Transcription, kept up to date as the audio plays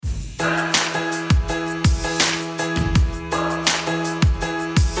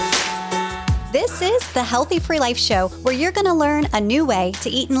It's the Healthy Free Life Show, where you're going to learn a new way to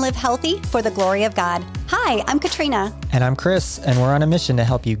eat and live healthy for the glory of God. Hi, I'm Katrina. And I'm Chris, and we're on a mission to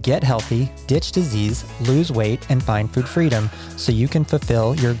help you get healthy, ditch disease, lose weight, and find food freedom so you can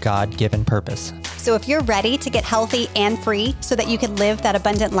fulfill your God-given purpose. So if you're ready to get healthy and free so that you can live that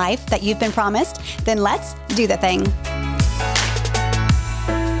abundant life that you've been promised, then let's do the thing.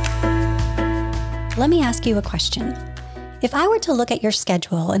 Let me ask you a question. If I were to look at your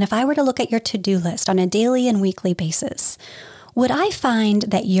schedule and if I were to look at your to-do list on a daily and weekly basis, would I find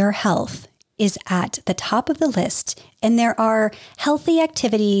that your health is at the top of the list and there are healthy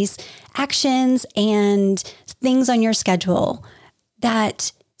activities, actions, and things on your schedule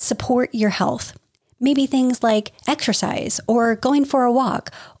that support your health? Maybe things like exercise or going for a walk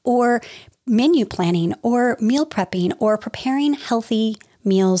or menu planning or meal prepping or preparing healthy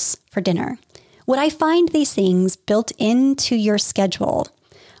meals for dinner. Would I find these things built into your schedule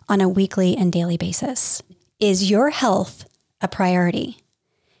on a weekly and daily basis? Is your health a priority?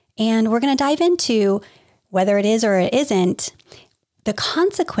 And we're going to dive into whether it is or it isn't, the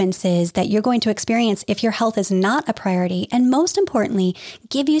consequences that you're going to experience if your health is not a priority, and most importantly,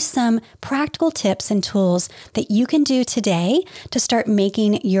 give you some practical tips and tools that you can do today to start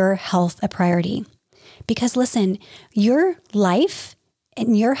making your health a priority. Because listen, your life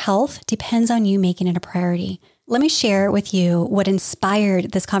and your health depends on you making it a priority. Let me share with you what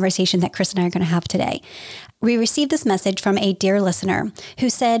inspired this conversation that Chris and I are going to have today. We received this message from a dear listener who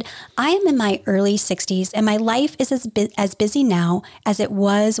said, I am in my early 60s and my life is as busy now as it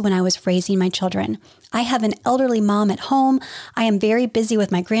was when I was raising my children. I have an elderly mom at home. I am very busy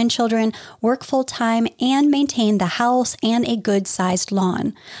with my grandchildren, work full time, and maintain the house and a good-sized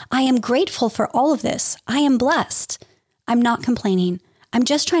lawn. I am grateful for all of this. I am blessed. I'm not complaining. I'm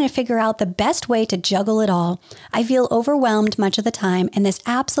just trying to figure out the best way to juggle it all. I feel overwhelmed much of the time, and this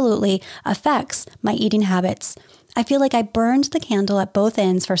absolutely affects my eating habits. I feel like I burned the candle at both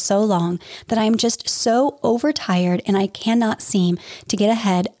ends for so long that I am just so overtired and I cannot seem to get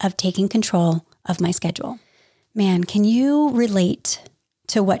ahead of taking control of my schedule. Man, can you relate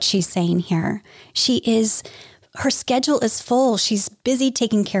to what she's saying here? Her schedule is full. She's busy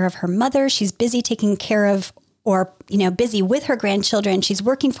taking care of her mother. She's busy taking care of busy with her grandchildren. She's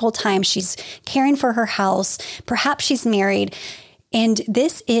working full time. She's caring for her house. Perhaps she's married. And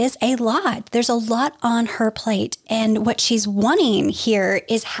this is a lot. There's a lot on her plate. And what she's wanting here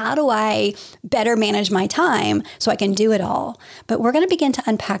is, how do I better manage my time so I can do it all? But we're going to begin to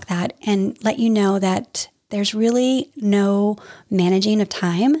unpack that and let you know that there's really no managing of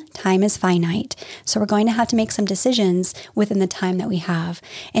time. Time is finite. So we're going to have to make some decisions within the time that we have.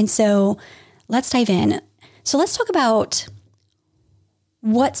 And so let's dive in. So let's talk about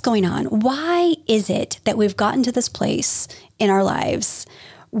what's going on. Why is it that we've gotten to this place in our lives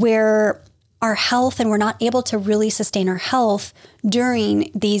where our health, and we're not able to really sustain our health during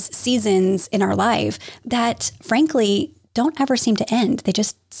these seasons in our life that frankly don't ever seem to end? They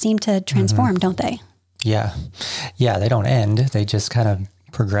just seem to transform, don't they? Yeah. Yeah, they don't end. They just kind of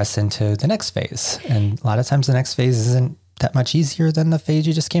progress into the next phase. And a lot of times the next phase isn't that much easier than the phase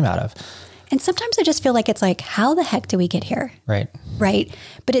you just came out of. And sometimes I just feel like it's like, how the heck do we get here? Right.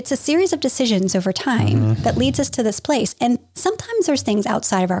 But it's a series of decisions over time that leads us to this place. And sometimes there's things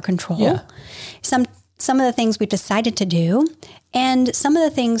outside of our control. Yeah. Some of the things we've decided to do, and some of the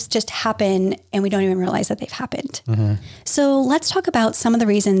things just happen and we don't even realize that they've happened. So let's talk about some of the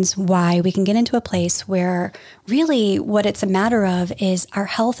reasons why we can get into a place where really what it's a matter of is our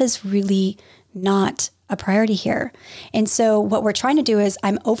health is really not a priority here. And so what we're trying to do is,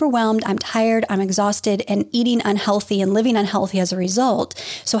 I'm overwhelmed, I'm tired, I'm exhausted, and eating unhealthy and living unhealthy as a result.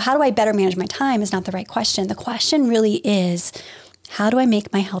 So how do I better manage my time is not the right question. The question really is, how do I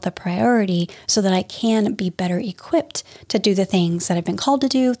make my health a priority so that I can be better equipped to do the things that I've been called to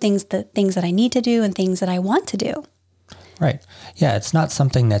do, things that I need to do, and things that I want to do? Right. Yeah, it's not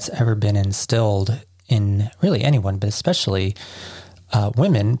something that's ever been instilled in really anyone, but especially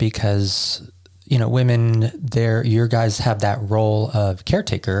women, because women, your guys have that role of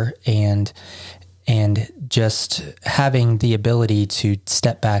caretaker and just having the ability to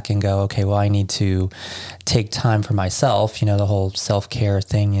step back and go, okay, well, I need to take time for myself. The whole self-care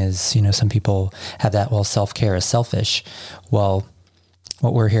thing is, some people have that, well, self-care is selfish. Well,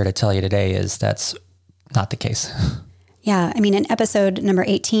 what we're here to tell you today is that's not the case. Yeah. In episode number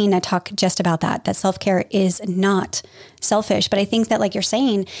 18, I talk just about that self-care is not selfish. But I think that, like you're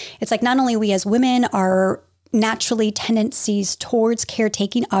saying, it's like not only we as women are naturally tendencies towards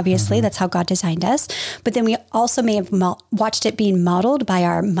caretaking. Obviously, that's how God designed us. But then we also may have watched it being modeled by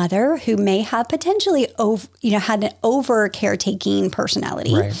our mother, who may have potentially had an over caretaking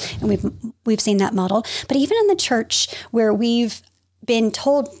personality. Right. And we've seen that modeled. But even in the church, where we've been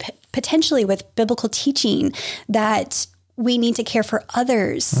told potentially with biblical teaching that we need to care for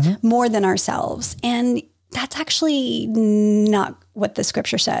others more than ourselves. And that's actually not what the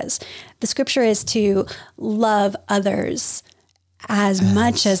scripture says. The scripture is to love others as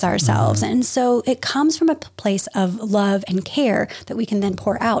much as ourselves. And so it comes from a place of love and care that we can then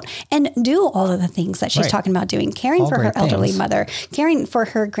pour out and do all of the things that she's talking about doing, caring for her elderly mother, caring for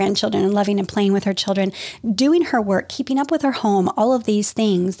her grandchildren and loving and playing with her children, doing her work, keeping up with her home, all of these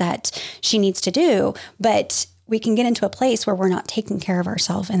things that she needs to do. But we can get into a place where we're not taking care of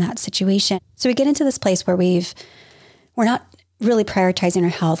ourselves in that situation. So we get into this place where we're not really prioritizing our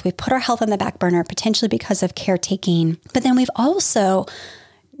health. We put our health on the back burner, potentially because of caretaking. But then we've also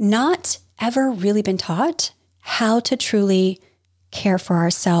not ever really been taught how to truly care for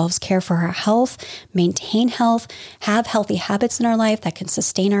ourselves, care for our health, maintain health, have healthy habits in our life that can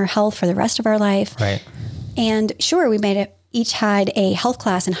sustain our health for the rest of our life. Right. And sure, we each had a health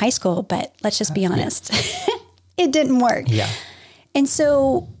class in high school, but let's just be honest. It didn't work. Yeah. And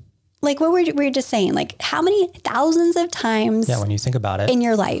so, like what we were just saying, like how many thousands of times when you think about it in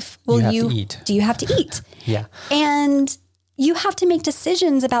your life do you have to eat? Yeah. And you have to make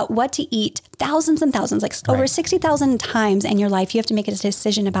decisions about what to eat thousands and thousands, like over 60,000 times in your life, you have to make a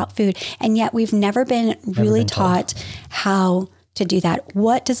decision about food. And yet we've never been really taught how to do that.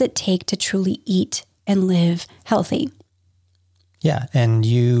 What does it take to truly eat and live healthy? Yeah. And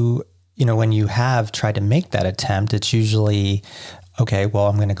when you have tried to make that attempt, it's usually, okay, well,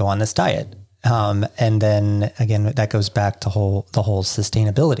 I'm going to go on this diet. And then again, that goes back to the whole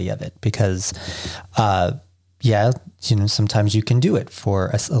sustainability of it, because, sometimes you can do it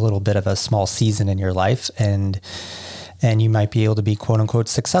for a little bit of a small season in your life, and you might be able to be quote unquote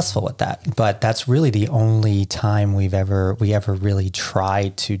successful at that. But that's really the only time we ever really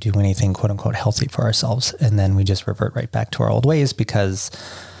tried to do anything quote unquote healthy for ourselves. And then we just revert right back to our old ways, because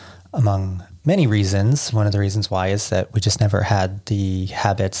among many reasons, one of the reasons why is that we just never had the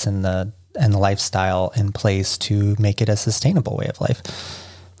habits and the lifestyle in place to make it a sustainable way of life.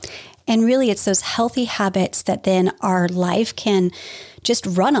 And really, it's those healthy habits that then our life can just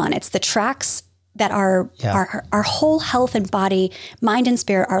run on. It's the tracks that our whole health and body, mind and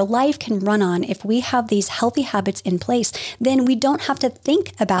spirit, our life can run on. If we have these healthy habits in place, then we don't have to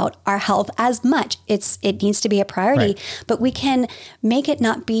think about our health as much. It needs to be a priority, but we can make it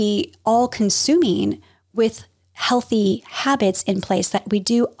not be all consuming with healthy habits in place that we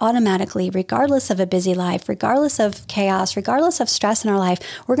do automatically, regardless of a busy life, regardless of chaos, regardless of stress in our life.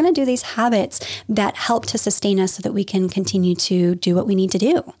 We're going to do these habits that help to sustain us so that we can continue to do what we need to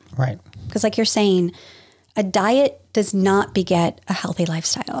do. Right. Because like you're saying, a diet does not beget a healthy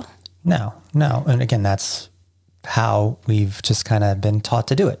lifestyle. No. And again, that's how we've just kind of been taught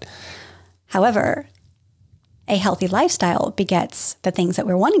to do it. However, a healthy lifestyle begets the things that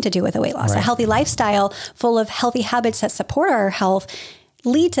we're wanting to do with a weight loss. Right. A healthy lifestyle full of healthy habits that support our health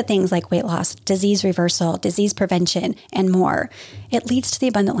lead to things like weight loss, disease reversal, disease prevention, and more. It leads to the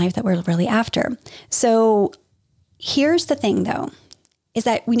abundant life that we're really after. So here's the thing, though, is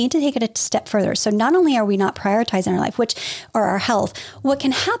that we need to take it a step further. So not only are we not prioritizing our life, or our health, what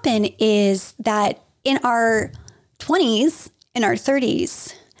can happen is that in our 20s, in our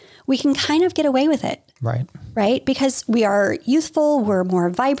 30s, we can kind of get away with it. Right? Because we are youthful, we're more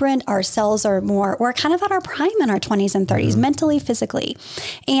vibrant, our cells we're kind of at our prime in our 20s and 30s, mentally, physically.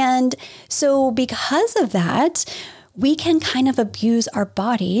 And so because of that, we can kind of abuse our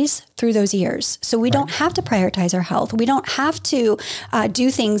bodies through those years. So we don't have to prioritize our health. We don't have to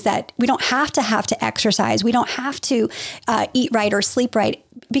do things we don't have to exercise. We don't have to eat right or sleep right,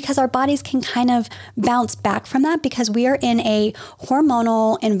 because our bodies can kind of bounce back from that, because we are in a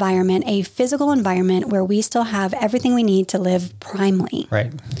hormonal environment, a physical environment where we still have everything we need to live primely.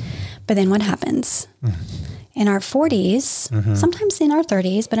 Right. But then what happens? In our 40s, sometimes in our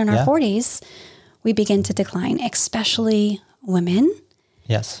 30s, but in our 40s, we begin to decline, especially women.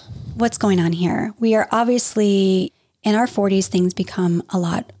 Yes. What's going on here? We are obviously in our 40s, things become a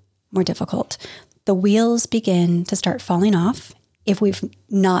lot more difficult. The wheels begin to start falling off if we've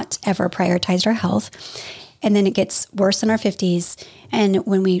not ever prioritized our health. And then it gets worse in our 50s. And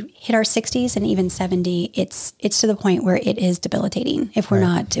when we hit our 60s and even 70, it's to the point where it is debilitating if we've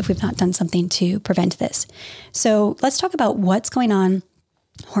not done something to prevent this. So let's talk about what's going on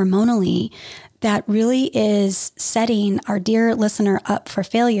hormonally that really is setting our dear listener up for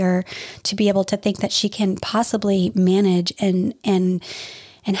failure to be able to think that she can possibly manage and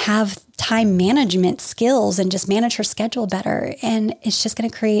have time management skills and just manage her schedule better. And it's just going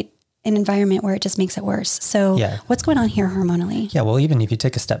to create an environment where it just makes it worse. So what's going on here hormonally? Yeah. Well, even if you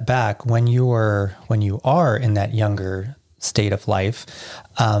take a step back, when you are in that younger state of life,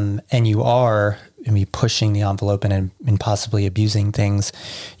 and you are pushing the envelope and possibly abusing things,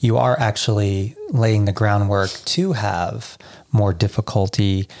 you are actually laying the groundwork to have more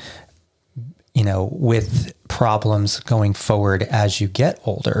difficulty, with problems going forward as you get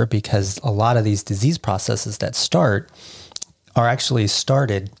older, because a lot of these disease processes that start are actually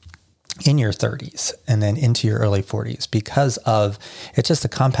started in your 30s and then into your early 40s because of it's just a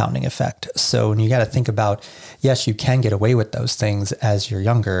compounding effect. So you got to think about, yes, you can get away with those things as you're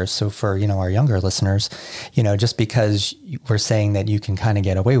younger. So for, our younger listeners, just because we're saying that you can kind of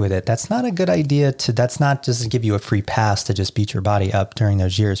get away with it, that's not a good idea that's not just to give you a free pass to just beat your body up during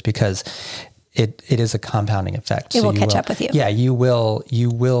those years, because it is a compounding effect. It will catch up with you. Yeah, you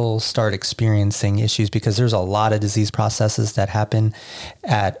will start experiencing issues because there's a lot of disease processes that happen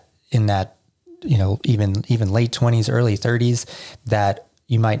in that, even late 20s, early 30s that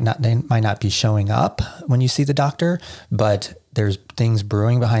they might not be showing up when you see the doctor, but there's things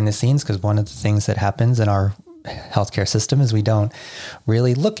brewing behind the scenes, because one of the things that happens in our healthcare system is we don't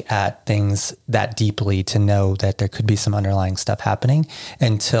really look at things that deeply to know that there could be some underlying stuff happening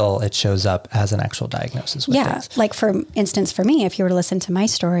until it shows up as an actual diagnosis. Things. Like for instance, for me, if you were to listen to my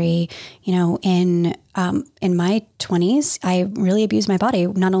story, in my 20s, I really abused my body,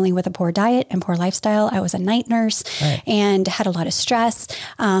 not only with a poor diet and poor lifestyle. I was a night nurse and had a lot of stress.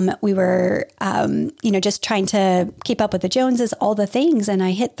 We were, just trying to keep up with the Joneses, all the things. And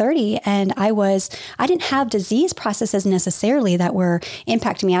I hit 30 and I didn't have disease processes necessarily that were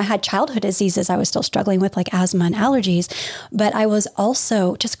impacting me. I had childhood diseases I was still struggling with, like asthma and allergies, but I was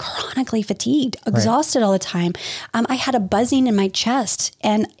also just chronically fatigued, exhausted all the time. I had a buzzing in my chest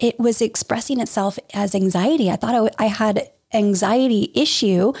and it was expressing itself as anxiety. I thought I had anxiety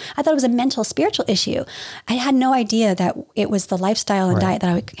issue. I thought it was a mental, spiritual issue. I had no idea that it was the lifestyle and diet that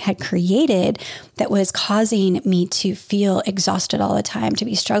I had created that was causing me to feel exhausted all the time, to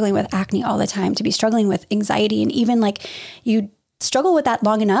be struggling with acne all the time, to be struggling with anxiety. And even like you struggle with that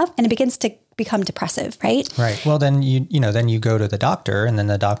long enough and it begins to become depressive, right? Right. Well, then then you go to the doctor and then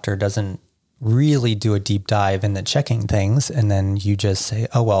the doctor doesn't really do a deep dive into checking things. And then you just say,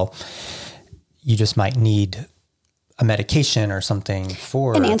 oh, well, you just might need a medication or something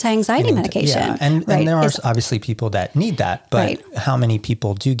for an anti-anxiety medication. Yeah. And there are obviously people that need that, but how many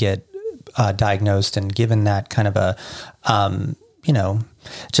people do get diagnosed and given that kind of a,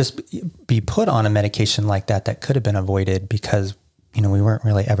 just be put on a medication like that could have been avoided because, we weren't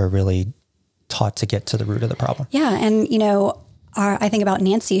really ever really taught to get to the root of the problem. Yeah. And, I think about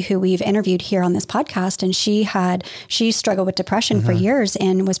Nancy, who we've interviewed here on this podcast, and she struggled with depression for years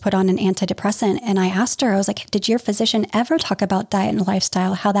and was put on an antidepressant. And I asked her, I was like, did your physician ever talk about diet and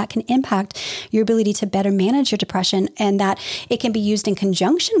lifestyle, how that can impact your ability to better manage your depression, and that it can be used in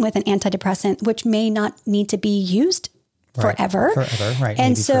conjunction with an antidepressant, which may not need to be used forever. Right.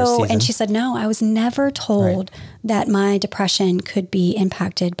 And and she said, no, I was never told that my depression could be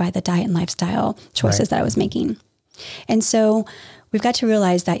impacted by the diet and lifestyle choices that I was making. And so we've got to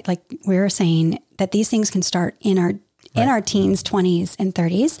realize that, like we were saying, that these things can start in our teens, 20s, and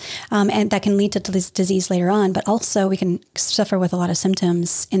 30s, and that can lead to disease later on. But also we can suffer with a lot of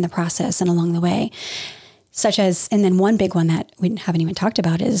symptoms in the process and along the way, such as, and then one big one that we haven't even talked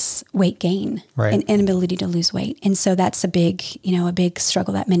about is weight gain and inability to lose weight. And so that's a big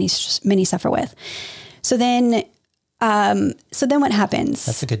struggle that many suffer with. So then what happens?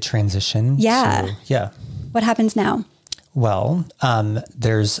 That's a good transition. Yeah. What happens now? Well,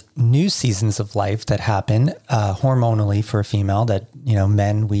 there's new seasons of life that happen hormonally for a female that,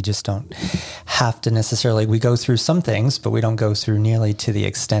 men, we just don't have to necessarily, we go through some things, but we don't go through nearly to the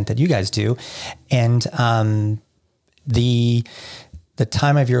extent that you guys do. And the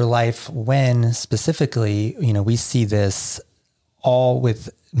time of your life when specifically, we see this all with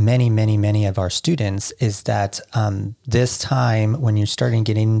many, many, many of our students is that this time when you're starting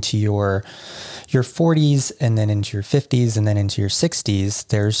to get into your 40s and then into your 50s and then into your 60s,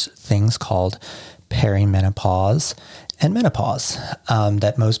 there's things called perimenopause and menopause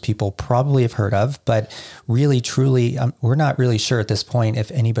that most people probably have heard of, but really, truly, we're not really sure at this point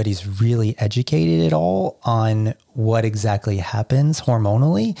if anybody's really educated at all on what exactly happens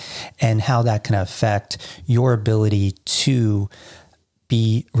hormonally and how that can affect your ability to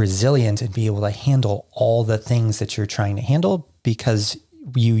be resilient and be able to handle all the things that you're trying to handle, because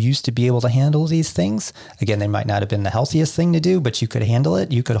you used to be able to handle these things. Again, they might not have been the healthiest thing to do, but you could handle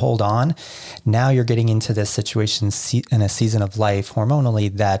it. You could hold on. Now you're getting into this situation in a season of life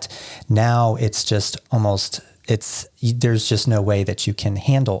hormonally that now it's just almost, there's just no way that you can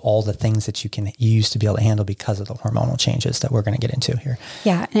handle all the things that you used to be able to handle because of the hormonal changes that we're going to get into here.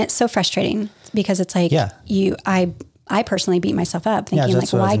 Yeah. And it's so frustrating because it's like I personally beat myself up thinking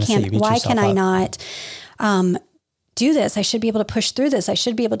like, why can I not, do this? I should be able to push through this. I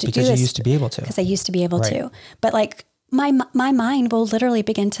should be able to do this. Because you used to be able to. Because I used to be able to. But like my mind will literally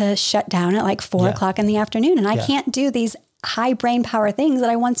begin to shut down at like 4 o'clock in the afternoon. And I can't do these high brain power things that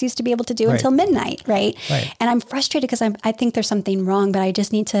I once used to be able to do until midnight. Right. And I'm frustrated because I think there's something wrong, but I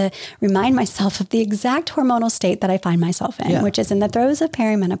just need to remind myself of the exact hormonal state that I find myself in, which is in the throes of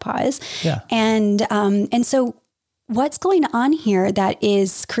perimenopause. And so what's going on here that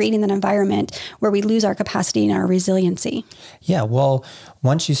is creating an environment where we lose our capacity and our resiliency? Yeah, well,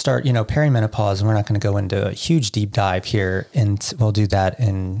 once you start, perimenopause, and we're not going to go into a huge deep dive here, and we'll do that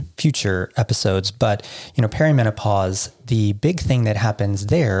in future episodes. But, perimenopause, the big thing that happens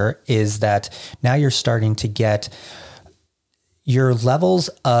there is that now you're starting to get your levels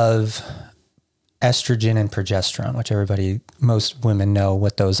of estrogen and progesterone, which most women know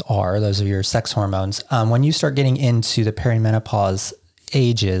what those are. Those are your sex hormones. When you start getting into the perimenopause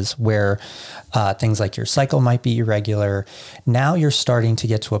ages where things like your cycle might be irregular, now you're starting to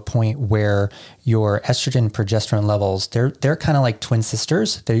get to a point where your estrogen and progesterone levels, they're kind of like twin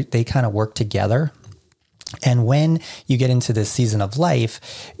sisters. They kind of work together. And when you get into this season of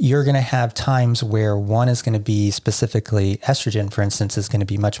life, you're going to have times where one is going to be specifically estrogen, for instance, is going to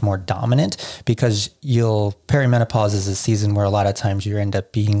be much more dominant because perimenopause is a season where a lot of times you end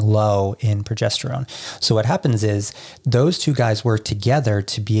up being low in progesterone. So what happens is those two guys work together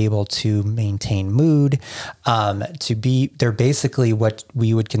to be able to maintain mood, they're basically what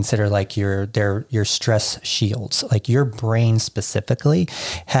we would consider like your stress shields. Like your brain specifically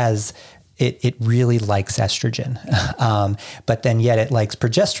it really likes estrogen, but then yet it likes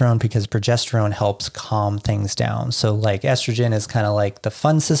progesterone because progesterone helps calm things down. So like estrogen is kind of like the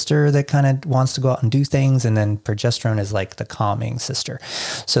fun sister that kind of wants to go out and do things. And then progesterone is like the calming sister.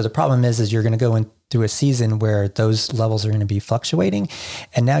 So the problem is you're going to go through a season where those levels are going to be fluctuating.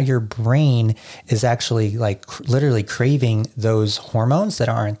 And now your brain is actually like literally craving those hormones that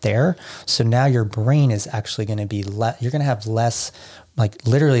aren't there. So now your brain is actually going to be, you're going to have less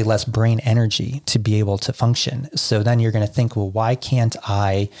brain energy to be able to function. So then you're going to think, well, why can't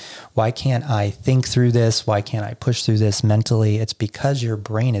I think through this? Why can't I push through this mentally? It's because your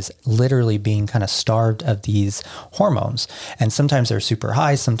brain is literally being kind of starved of these hormones. And sometimes they're super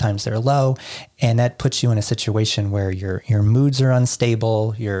high, sometimes they're low. And that puts you in a situation where your moods are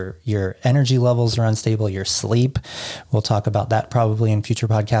unstable, your energy levels are unstable, your sleep. We'll talk about that probably in future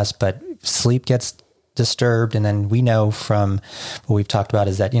podcasts, but sleep gets disturbed. And then we know from what we've talked about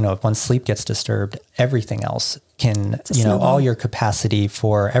is that, if once sleep gets disturbed, everything else can, all your capacity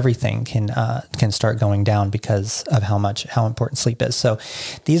for everything can start going down because of how important sleep is. So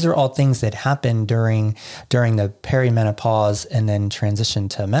these are all things that happen during the perimenopause and then transition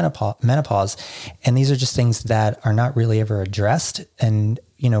to menopause. And these are just things that are not really ever addressed. And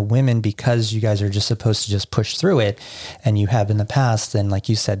women, because you guys are just supposed to just push through it, and you have in the past, then like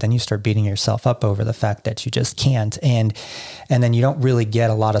you said, then you start beating yourself up over the fact that you just can't. And then you don't really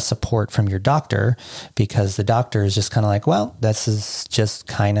get a lot of support from your doctor because the doctor is just kind of like, well, this is just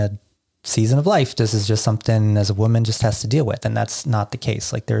kind of season of life. This is just something as a woman just has to deal with. And that's not the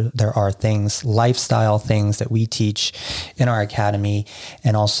case. Like there are things, lifestyle things that we teach in our academy.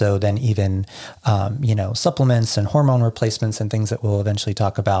 And also then even, supplements and hormone replacements and things that we'll eventually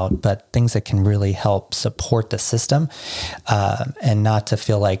talk about, but things that can really help support the system, and not to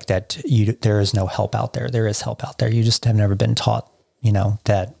feel like that there is no help out there. There is help out there. You just have never been taught,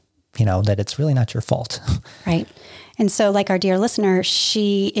 that it's really not your fault. Right. And so like our dear listener,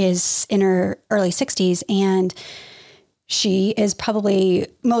 she is in her early 60s and she is probably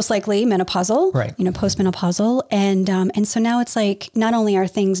most likely menopausal, right? Postmenopausal. And so now it's like, not only are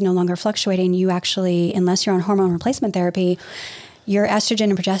things no longer fluctuating, you actually, unless you're on hormone replacement therapy, your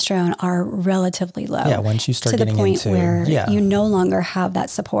estrogen and progesterone are relatively low. Yeah, once you start getting into... to the point where you no longer have that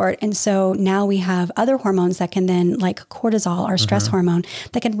support. And so now we have other hormones that can then, like cortisol, our stress hormone,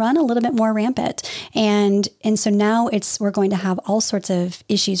 that can run a little bit more rampant. And so now we're going to have all sorts of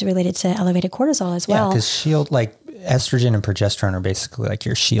issues related to elevated cortisol as well. Yeah, because estrogen and progesterone are basically like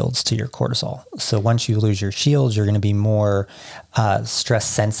your shields to your cortisol. So once you lose your shields, you're going to be more stress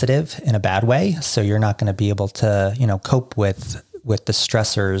sensitive in a bad way. So you're not going to be able to, cope with with the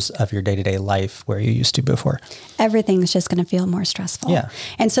stressors of your day-to-day life where you used to before. Everything's just going to feel more stressful. Yeah.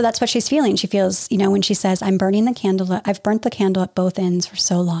 And so that's what she's feeling. She feels, when she says, I've burnt the candle at both ends for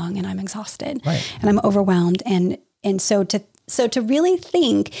so long and I'm exhausted and I'm overwhelmed. And so to really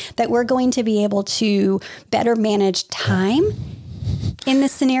think that we're going to be able to better manage time in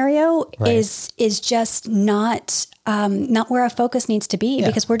this scenario is just not where our focus needs to be,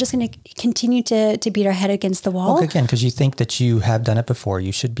 because we're just going to continue to beat our head against the wall. Well, again, because you think that you have done it before,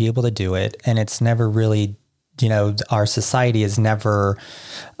 you should be able to do it. And it's never really, our society is never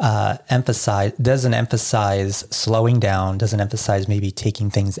doesn't emphasize slowing down, doesn't emphasize maybe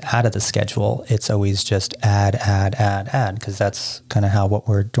taking things out of the schedule. It's always just add, because that's kind of what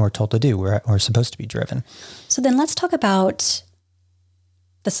we're told to do. We're supposed to be driven. So then let's talk about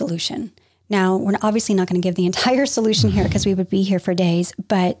the solution. Now, we're obviously not going to give the entire solution here because we would be here for days,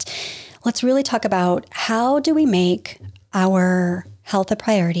 but let's really talk about how do we make our health a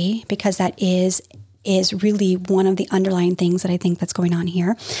priority, because that is really one of the underlying things that I think that's going on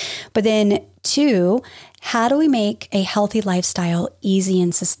here. But then 2, how do we make a healthy lifestyle easy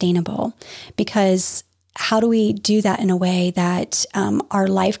and sustainable? Because how do we do that in a way that our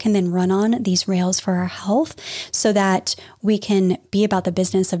life can then run on these rails for our health, so that we can be about the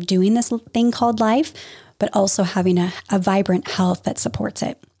business of doing this thing called life, but also having a vibrant health that supports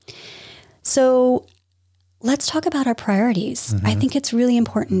it? So let's talk about our priorities. I think it's really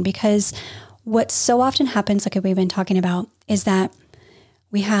important, because what so often happens, like we've been talking about, is that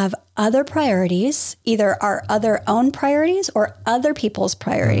we have other priorities, either our other own priorities or other people's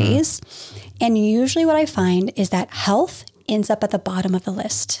priorities. And usually what I find is that health ends up at the bottom of the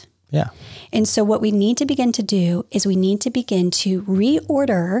list. Yeah. And so what we need to begin to do is we need to begin to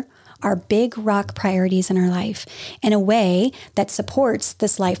reorder our big rock priorities in our life in a way that supports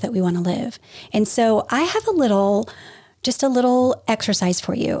this life that we want to live. And so I have just a little exercise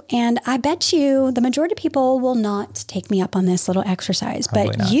for you. And I bet you the majority of people will not take me up on this little exercise. Probably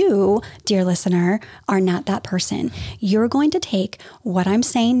but not. You, dear listener, are not that person. You're going to take what I'm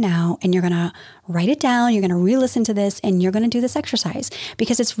saying now and you're going to write it down. You're going to re-listen to this and you're going to do this exercise,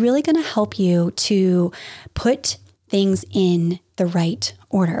 because it's really going to help you to put things in the right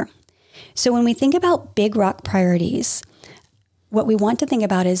order. So when we think about big rock priorities, what we want to think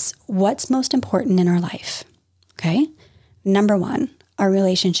about is what's most important in our life. Okay. Number 1, our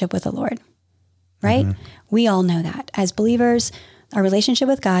relationship with the Lord, right? We all know that. As believers, our relationship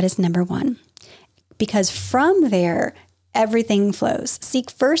with God is number 1, because from there, everything flows. Seek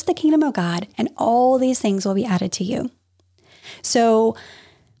first the kingdom of God, and all these things will be added to you. So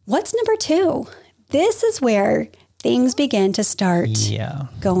what's number 2? This is where things begin to start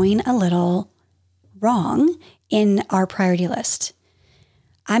going a little wrong in our priority list.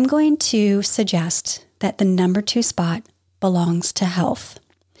 I'm going to suggest that the number 2 spot belongs to health.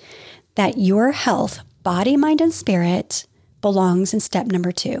 That your health, body, mind, and spirit, belongs in step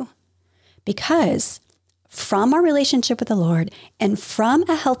number 2. Because from our relationship with the Lord and from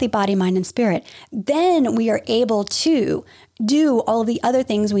a healthy body, mind, and spirit, then we are able to do all of the other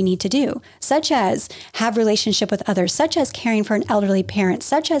things we need to do, such as have relationship with others, such as caring for an elderly parent,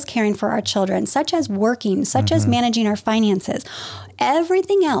 such as caring for our children, such as working, such as managing our finances.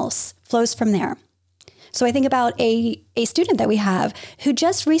 Everything else flows from there. So I think about a student that we have who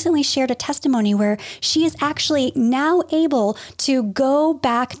just recently shared a testimony where she is actually now able to go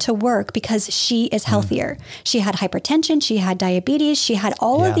back to work because she is healthier. She had hypertension, she had diabetes, she had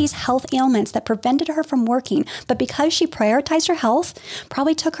all of these health ailments that prevented her from working. But because she prioritized her health,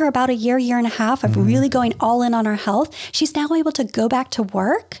 probably took her about a year and a half of really going all in on her health, she's now able to go back to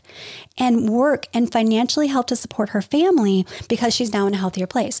work and financially help to support her family because she's now in a healthier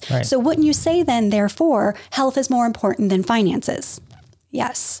place. Right. So wouldn't you say then, therefore, health is more important than finances?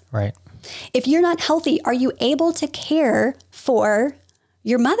 Yes. Right. If you're not healthy, are you able to care for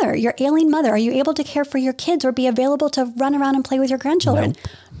your mother, your ailing mother? Are you able to care for your kids or be available to run around and play with your grandchildren?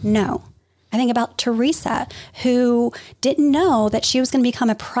 No. I think about Teresa, who didn't know that she was going to become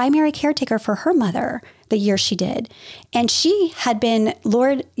a primary caretaker for her mother the year she did. And she had been,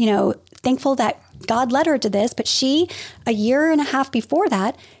 thankful that God led her to this, but she, a year and a half before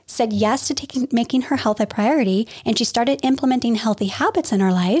that, said yes to making her health a priority, and she started implementing healthy habits in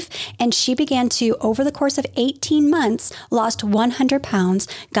her life, and she began to, over the course of 18 months, lost 100 pounds,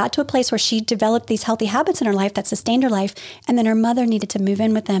 got to a place where she developed these healthy habits in her life that sustained her life, and then her mother needed to move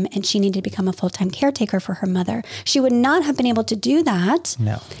in with them, and she needed to become a full-time caretaker for her mother. She would not have been able to do that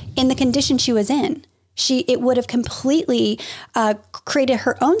in the condition she was in. It would have completely created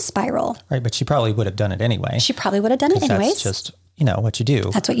her own spiral. Right, but she probably would have done it anyway. She probably would have done it anyways. That's just, what you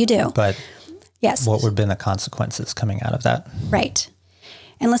do. That's what you do. But Yes. what would have been the consequences coming out of that. Right.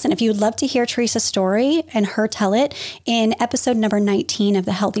 And listen, if you would love to hear Teresa's story and her tell it, in episode number 19 of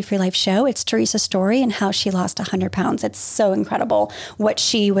the Healthy Free Life show, it's Teresa's story and how she lost 100 pounds. It's so incredible what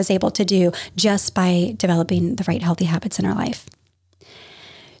she was able to do just by developing the right healthy habits in her life.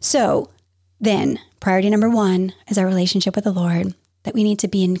 So then priority number 1 is our relationship with the Lord, that we need to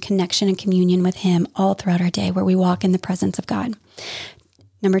be in connection and communion with him all throughout our day, where we walk in the presence of God.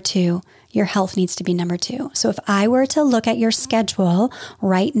 Number 2, your health needs to be number 2. So if I were to look at your schedule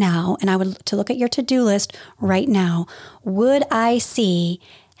right now, and I would to look at your to-do list right now, would I see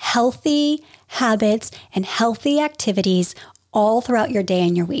healthy habits and healthy activities all throughout your day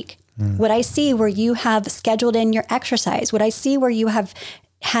and your week? Would I see where you have scheduled in your exercise? Would I see where you have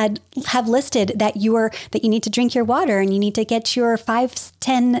listed that you need to drink your water and you need to get your 5,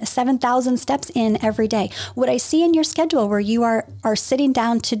 10, 7,000 steps in every day? Would I see in your schedule where you are sitting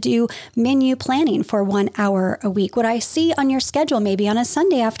down to do menu planning for 1 hour a week? Would I see on your schedule, maybe on a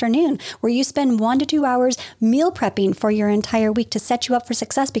Sunday afternoon, where you spend 1 to 2 hours meal prepping for your entire week to set you up for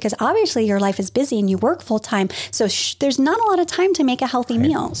success? Because obviously your life is busy and you work full time. So there's not a lot of time to make a healthy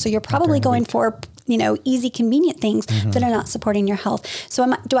meal. So you're probably going for easy, convenient things that are not supporting your health.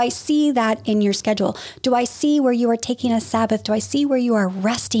 So do I see that in your schedule? Do I see where you are taking a Sabbath? Do I see where you are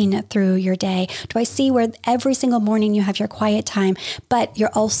resting through your day? Do I see where every single morning you have your quiet time, but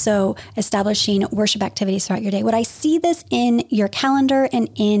you're also establishing worship activities throughout your day? Would I see this in your calendar and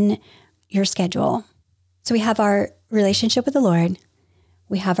in your schedule? So we have our relationship with the Lord,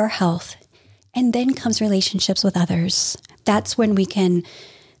 we have our health, and then comes relationships with others. That's when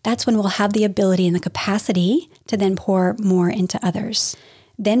we'll have the ability and the capacity to then pour more into others.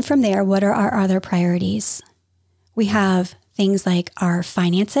 Then from there, what are our other priorities? We have things like our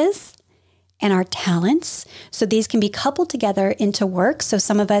finances and our talents. So these can be coupled together into work. So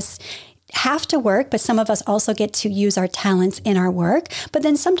some of us have to work, but some of us also get to use our talents in our work. But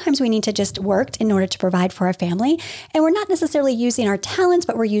then sometimes we need to just work in order to provide for our family. And we're not necessarily using our talents,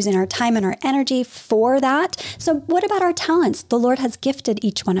 but we're using our time and our energy for that. So what about our talents? The Lord has gifted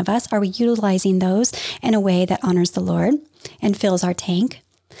each one of us. Are we utilizing those in a way that honors the Lord and fills our tank?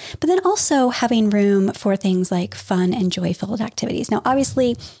 But then also having room for things like fun and joy-filled activities. Now,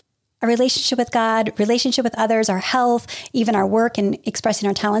 obviously, a relationship with God, relationship with others, our health, even our work and expressing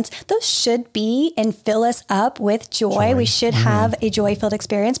our talents, those should be and fill us up with joy. We should have a joy-filled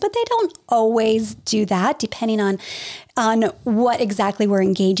experience, but they don't always do that, depending on what exactly we're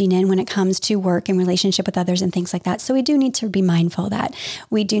engaging in when it comes to work and relationship with others and things like that. So we do need to be mindful that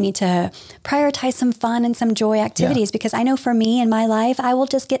we do need to prioritize some fun and some joy activities, because I know for me in my life, I will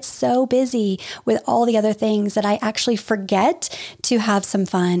just get so busy with all the other things that I actually forget to have some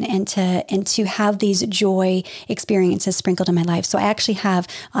fun and to have these joy experiences sprinkled in my life. So I actually have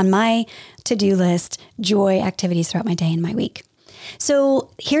on my to-do list joy activities throughout my day and my week.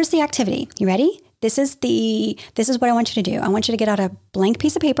 So here's the activity. You ready? This is what I want you to do. I want you to get out a blank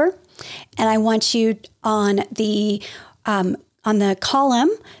piece of paper, and I want you on the column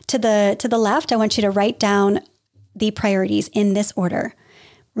to the left, I want you to write down the priorities in this order: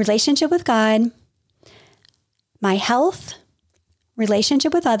 relationship with God, my health,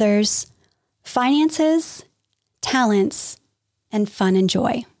 relationship with others, finances, talents, and fun and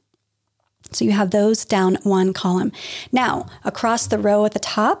joy. So you have those down one column. Now, across the row at the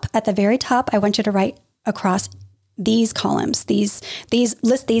top, at the very top, I want you to write across these columns. These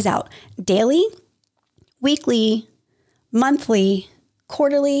list these out: daily, weekly, monthly,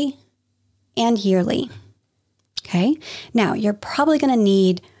 quarterly, and yearly. Okay. Now, you're probably going to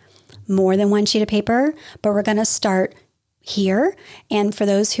need more than one sheet of paper, but we're going to start here. And for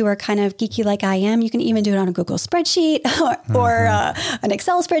those who are kind of geeky like I am, you can even do it on a Google spreadsheet or an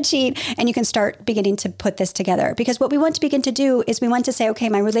Excel spreadsheet, and you can start beginning to put this together. Because what we want to begin to do is we want to say, okay,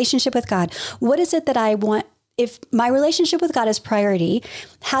 my relationship with God, what is it that I want? If my relationship with God is priority,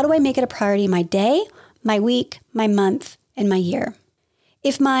 how do I make it a priority my day, my week, my month, and my year?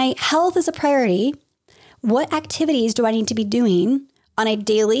 If my health is a priority, what activities do I need to be doing on a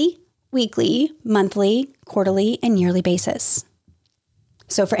daily, weekly, monthly, quarterly, and yearly basis?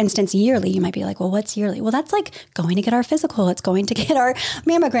 So for instance, yearly, you might be like, well, what's yearly? Well, that's like going to get our physical. It's going to get our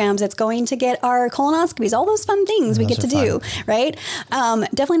mammograms. It's going to get our colonoscopies, all those fun things we get to do, right?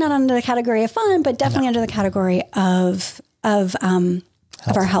 Definitely not under the category of fun, but definitely under the category of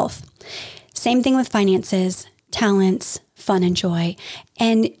our health. Same thing with finances, talents, fun and joy.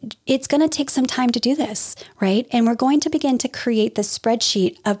 And it's going to take some time to do this, right? And we're going to begin to create the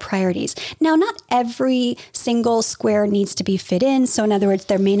spreadsheet of priorities. Now, not every single square needs to be fit in. So in other words,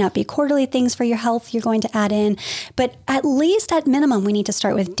 there may not be quarterly things for your health you're going to add in, but at least at minimum, we need to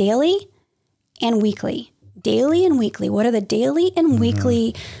start with daily and weekly. Daily and weekly. What are the daily and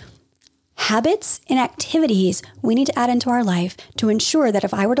weekly habits and activities we need to add into our life to ensure that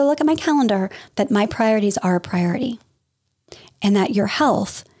if I were to look at my calendar, that my priorities are a priority, and that your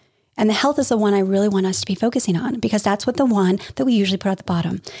health, and the health is the one I really want us to be focusing on, because that's what the one that we usually put at the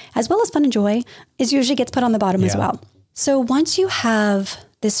bottom, as well as fun and joy is usually gets put on the bottom as well. So once you have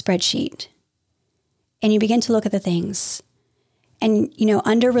this spreadsheet and you begin to look at the things, and,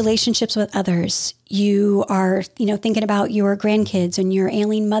 under relationships with others, you are, thinking about your grandkids and your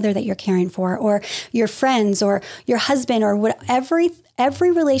ailing mother that you're caring for, or your friends or your husband, or whatever,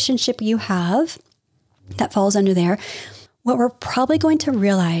 every relationship you have that falls under there. What we're probably going to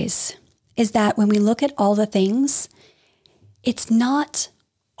realize is that when we look at all the things, it's not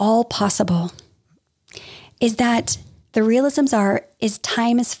all possible. Is that the realisms is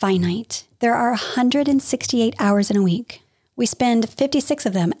time is finite. There are 168 hours in a week. We spend 56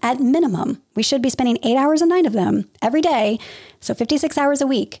 of them at minimum. We should be spending 8 hours a night of them every day. So 56 hours a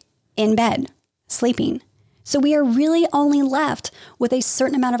week in bed, sleeping. So we are really only left with a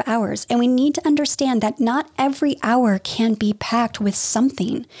certain amount of hours. And we need to understand that not every hour can be packed with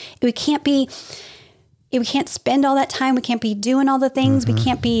something. We can't spend all that time. We can't be doing all the things.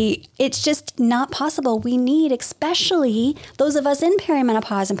 It's just not possible. We need, especially those of us in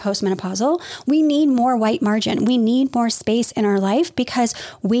perimenopause and postmenopausal, we need more white margin. We need more space in our life because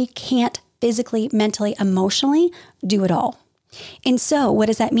we can't physically, mentally, emotionally do it all. And so what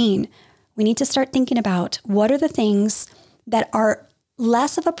does that mean? We need to start thinking about what are the things that are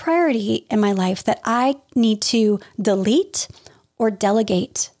less of a priority in my life that I need to delete or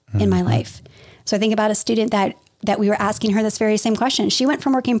delegate in my life. So I think about a student that we were asking her this very same question. She went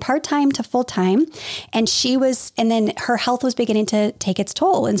from working part-time to full-time, and then her health was beginning to take its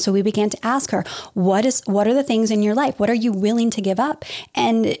toll. And so we began to ask her, what are the things in your life? What are you willing to give up?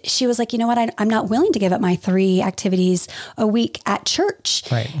 And she was like, you know what? I'm not willing to give up my 3 activities a week at church.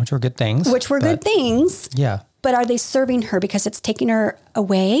 Right. Which were good things. Yeah. But are they serving her? Because it's taking her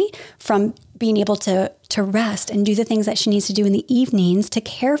away from being able to rest and do the things that she needs to do in the evenings to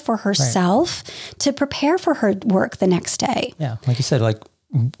care for herself, to prepare for her work the next day. Yeah. Like you said, like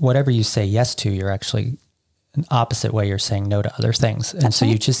whatever you say yes to, you're actually an opposite way. You're saying no to other things. And so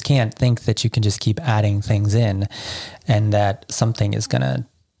you just can't think that you can just keep adding things in and that something is going to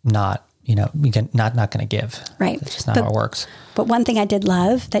not going to give. Right. That's just not how it works. But one thing I did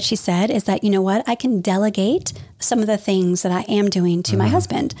love that she said is that, you know what, I can delegate some of the things that I am doing to my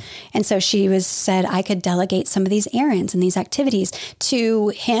husband. And so she said I could delegate some of these errands and these activities to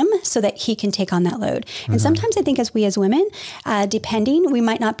him so that he can take on that load. And sometimes I think as women, depending, we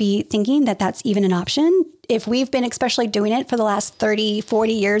might not be thinking that that's even an option. If we've been especially doing it for the last 30,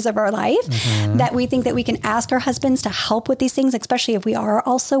 40 years of our life, that we think that we can ask our husbands to help with these things, especially if we are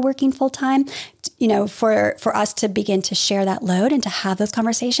also working full time, for us to begin to share that load and to have those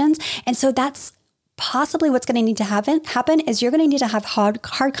conversations. And so that's possibly what's going to need to happen is you're going to need to have hard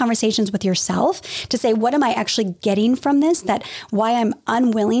conversations with yourself to say, what am I actually getting from this? That why I'm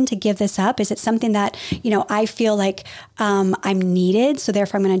unwilling to give this up? Is it something that, I feel like I'm needed, so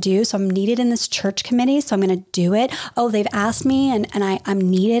therefore I'm going to do? So I'm needed in this church committee, so I'm going to do it. Oh, they've asked me and I'm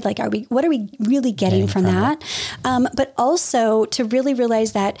needed. Like, what are we really getting from that? But also to really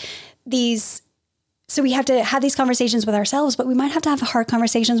realize that so we have to have these conversations with ourselves, but we might have to have hard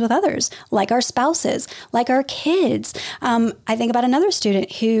conversations with others, like our spouses, like our kids. I think about another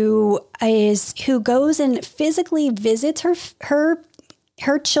student who goes and physically visits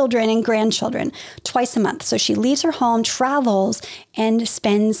her children and grandchildren twice a month. So she leaves her home, travels, and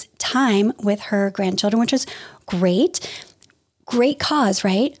spends time with her grandchildren, which is great cause,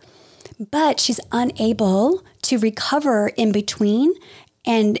 right? But she's unable to recover in between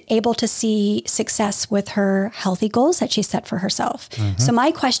and able to see success with her healthy goals that she set for herself. So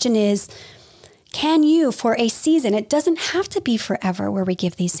my question is, can you, for a season, it doesn't have to be forever where we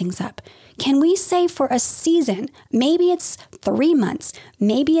give these things up. Can we say for a season, maybe it's 3 months,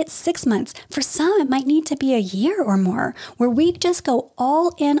 maybe it's 6 months. For some, it might need to be a year or more, where we just go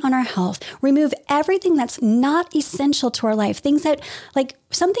all in on our health, remove everything that's not essential to our life, things that, like,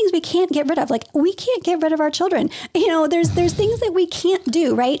 some things we can't get rid of. Like, we can't get rid of our children. There's things that we can't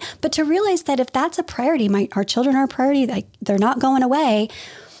do, right? But to realize that if that's a priority, our children are a priority, like they're not going away,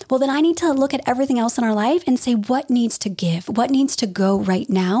 well, then I need to look at everything else in our life and say, what needs to give? What needs to go right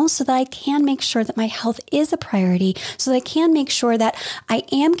now so that I can make sure that my health is a priority, so that I can make sure that I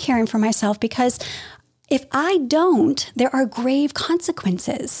am caring for myself? Because if I don't, there are grave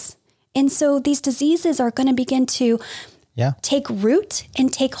consequences. And so these diseases are going to begin to take root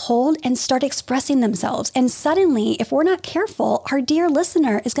and take hold and start expressing themselves. And suddenly, if we're not careful, our dear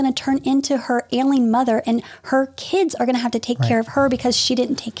listener is going to turn into her ailing mother, and her kids are going to have to take care of her because she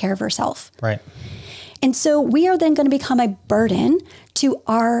didn't take care of herself. Right. And so we are then going to become a burden to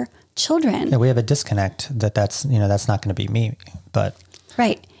our children. Yeah, we have a disconnect that's not going to be me, but.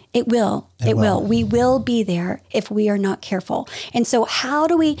 Right. It will. It will. We will be there if we are not careful. And so how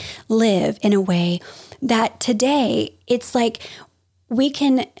do we live in a way that today it's like we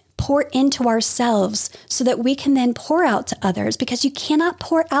can pour into ourselves so that we can then pour out to others, because you cannot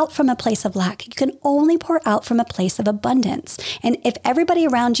pour out from a place of lack. You can only pour out from a place of abundance. And if everybody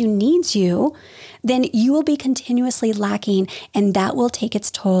around you needs you, then you will be continuously lacking, and that will take its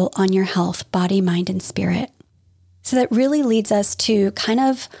toll on your health, body, mind, and spirit. So that really leads us to kind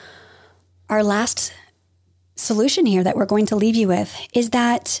of our last solution here that we're going to leave you with, is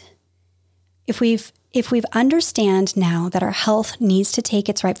that if we've understand now that our health needs to take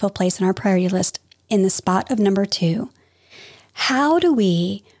its rightful place in our priority list in the spot of number 2, how do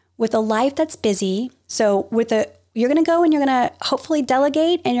we, with a life that's busy, so you're going to go and you're going to hopefully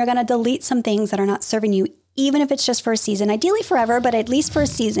delegate, and you're going to delete some things that are not serving you, even if it's just for a season, ideally forever, but at least for a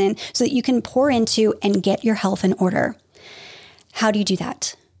season, so that you can pour into and get your health in order. How do you do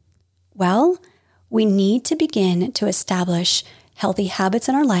that? Well, we need to begin to establish healthy habits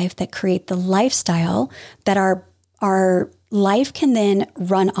in our life that create the lifestyle that our life can then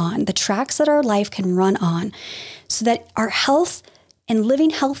run on, the tracks that our life can run on, so that our health and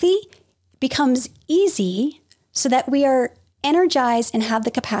living healthy becomes easy, so that we are energized and have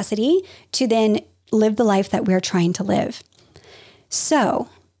the capacity to then live the life that we're trying to live. So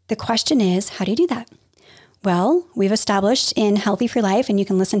the question is, how do you do that? Well, we've established in Healthy Free Life, and you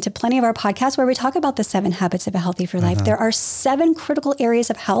can listen to plenty of our podcasts where we talk about the 7 habits of a healthy free life. There are 7 critical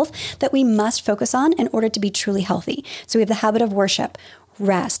areas of health that we must focus on in order to be truly healthy. So we have the habit of worship,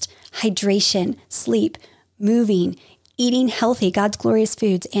 rest, hydration, sleep, moving, eating healthy, God's glorious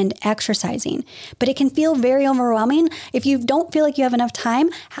foods, and exercising. But it can feel very overwhelming. If you don't feel like you have enough time,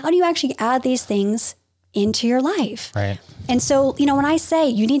 how do you actually add these things into your life? Right. And so, when I say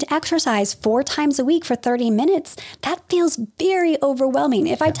you need to exercise 4 times a week for 30 minutes, that feels very overwhelming.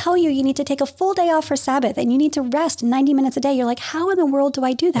 If I tell you need to take a full day off for Sabbath and you need to rest 90 minutes a day, you're like, how in the world do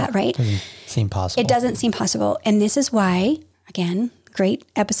I do that, right? It doesn't seem possible. It doesn't seem possible. And this is why, again, great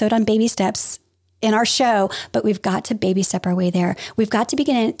episode on baby steps in our show, but we've got to baby step our way there. We've got to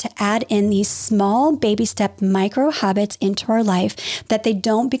begin to add in these small baby step micro habits into our life, that they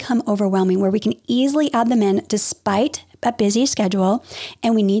don't become overwhelming, where we can easily add them in despite a busy schedule.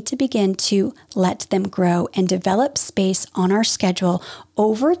 And we need to begin to let them grow and develop space on our schedule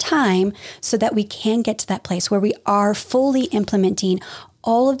over time, so that we can get to that place where we are fully implementing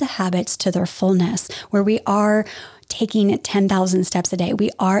all of the habits to their fullness, where we are taking 10,000 steps a day. We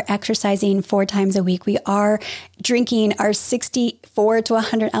are exercising 4 times a week. We are drinking our 64 to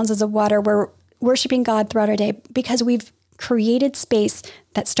 100 ounces of water. We're worshiping God throughout our day, because we've created space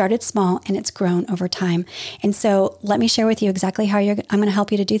that started small and it's grown over time. And so let me share with you exactly how I'm going to help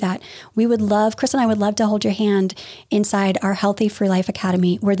you to do that. Chris and I would love to hold your hand inside our Healthy Free Life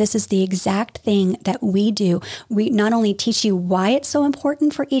Academy, where this is the exact thing that we do. We not only teach you why it's so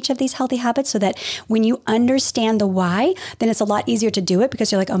important for each of these healthy habits, so that when you understand the why, then it's a lot easier to do it,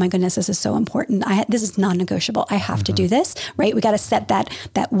 because you're like, oh my goodness, this is so important. This is non-negotiable. I have to do this, right? We got to set that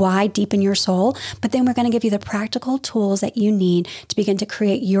why deep in your soul. But then we're going to give you the practical tools that you need to begin to create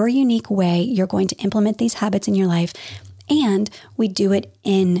your unique way you're going to implement these habits in your life. And we do it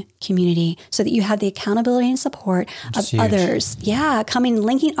in community, so that you have the accountability and support of others. Yeah,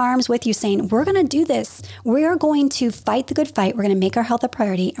 linking arms with you, saying, we're going to do this. We are going to fight the good fight. We're going to make our health a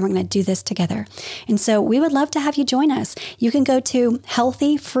priority, and we're going to do this together. And so we would love to have you join us. You can go to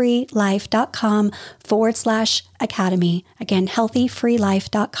healthyfreelife.com/academy. Again,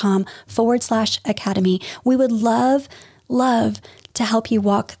 healthyfreelife.com/academy. We would love to help you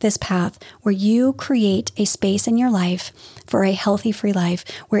walk this path where you create a space in your life for a healthy, free life,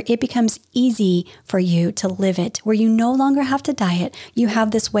 where it becomes easy for you to live it, where you no longer have to diet. You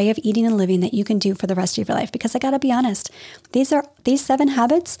have this way of eating and living that you can do for the rest of your life. Because I got to be honest, these 7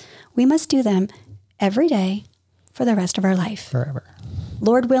 habits, we must do them every day for the rest of our life. Forever.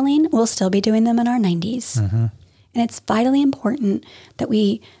 Lord willing, we'll still be doing them in our 90s. And it's vitally important that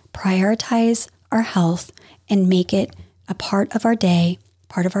we prioritize our health and make it a part of our day,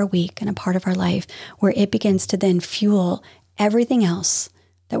 part of our week, and a part of our life, where it begins to then fuel everything else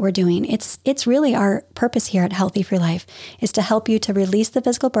that we're doing. It's really our purpose here at Healthy Free Life, is to help you to release the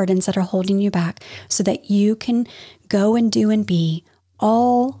physical burdens that are holding you back, so that you can go and do and be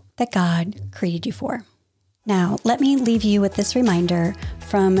all that God created you for. Now, let me leave you with this reminder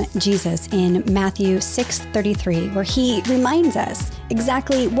from Jesus in Matthew 6:33, where he reminds us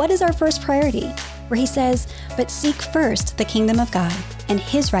exactly what is our first priority, where he says, "But seek first the kingdom of God and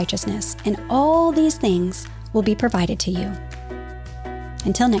his righteousness, and all these things will be provided to you."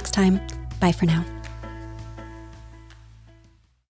 Until next time, bye for now.